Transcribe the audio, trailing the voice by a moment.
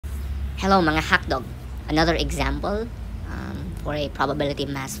Hello mga hackdog. Another example for a probability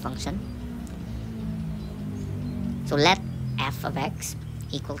mass function. So let f of x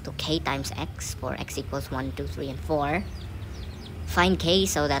equal to k times x for x equals 1, 2, 3, and 4. Find k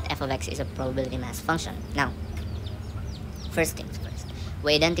so that f of x is a probability mass function. Now, first things first,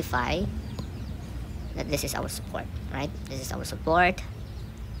 we identify that this is our support, right? This is our support.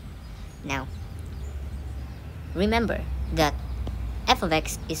 Now, remember that f of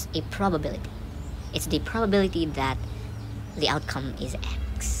x is a probability. It's the probability that the outcome is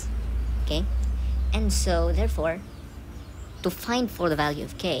x, okay? And so, therefore, to find for the value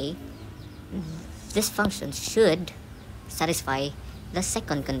of k, this function should satisfy the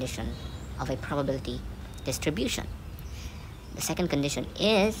second condition of a probability distribution. The second condition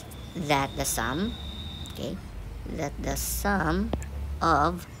is that the sum, okay, that the sum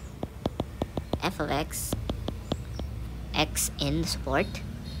of f of x, x in the support,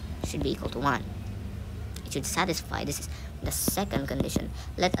 should be equal to 1. It should satisfy, this is the second condition.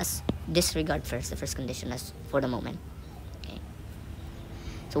 Let us disregard first the first condition as for the moment. Okay.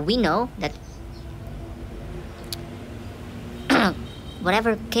 So we know that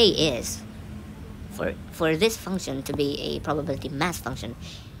whatever k is, for this function to be a probability mass function,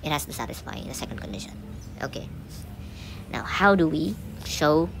 it has to satisfy the second condition. Okay. Now, how do we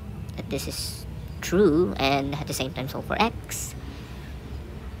show that this is true and at the same time solve for x?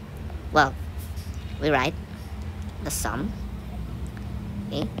 Well, we write the sum,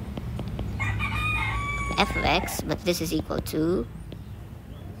 okay, f of x, but this is equal to,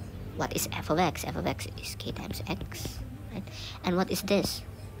 what is f of x? F of x is k times x, right? And what is this?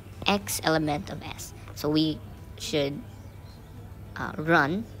 X element of s. So we should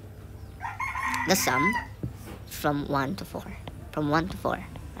run the sum from 1 to 4. From 1 to 4,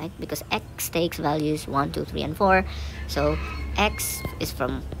 right? Because x takes values 1, 2, 3, and 4. So x is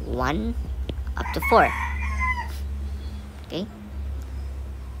from 1 up to 4. Okay?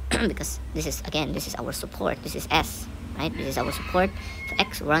 Because this is, again, this is our support. This is s, right? This is our support. So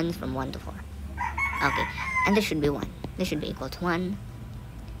x runs from 1 to 4. Okay. And this should be 1. This should be equal to 1,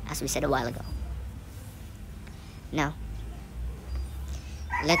 as we said a while ago. Now,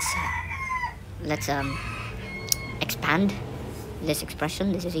 let's expand this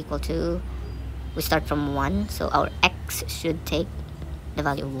expression. This is equal to, we start from 1, so our x should take the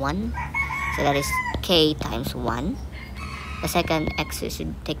value of 1, so that is k times 1. The second x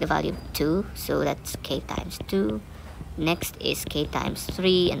should take the value of 2, so that's k times 2. Next is k times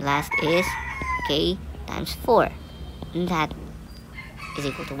 3, and last is k times 4, and that is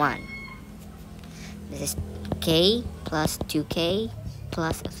equal to 1. This is k plus 2k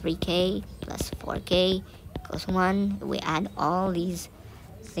plus 3k plus 4k equals 1. We add all these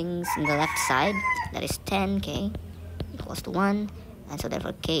things in the left side, that is 10k equals to 1, and so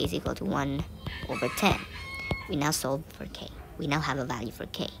therefore k is equal to 1 over 10. We now solve for k. We now have a value for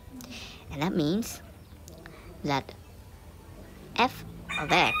k, and that means that f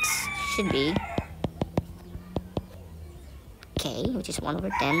of x should be k, which is 1 over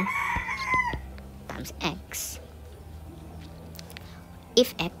 10 times x,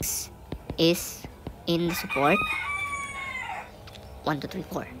 if x is in the support 1, 2, 3,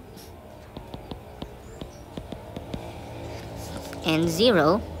 4, and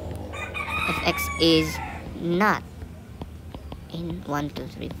 0 if x is not in 1, 2,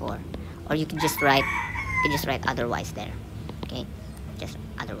 3, 4, or you can just write otherwise there, okay, just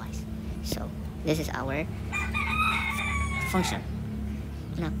otherwise. So this is our function.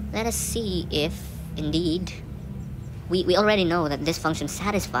 Now let us see if indeed we already know that this function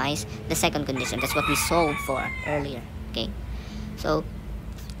satisfies the second condition. That's what we solved for earlier. Okay, so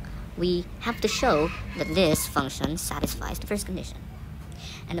we have to show that this function satisfies the first condition,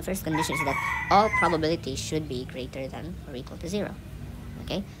 and the first condition is that all probabilities should be greater than or equal to 0.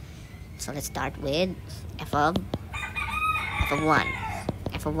 Okay, so let's start with f of 1.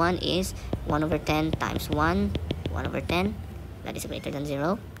 F of 1 is 1 over 10 times 1 over 10, that is greater than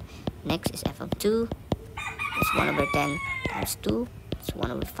 0. Next is f of 2, it's 1 over 10 times 2, it's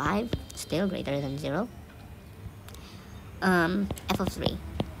 1 over 5, still greater than 0. F of 3.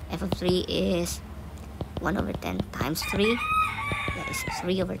 F of 3 is 1 over 10 times 3, that is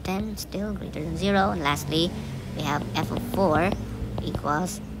 3 over 10, still greater than 0. And lastly, we have f of 4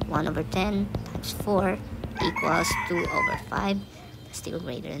 equals 1 over 10 times 4 equals 2 over 5, still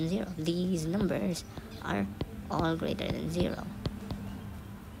greater than 0. These numbers are all greater than 0.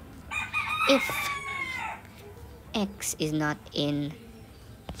 If x is not in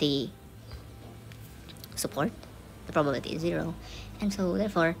the support, the probability is 0, and so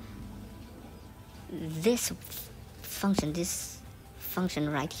therefore this function, this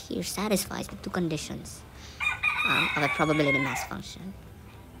function right here satisfies the two conditions of a probability mass function.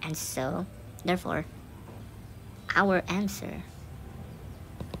 And so, therefore, our answer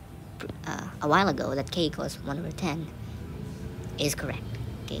a while ago, that k equals 1 over 10, is correct.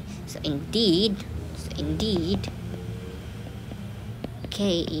 Okay, so indeed,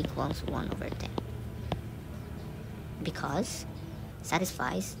 k equals 1 over 10 because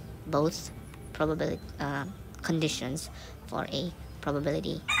satisfies both probability conditions for a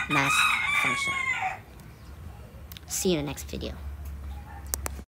probability mass function. See you in the next video.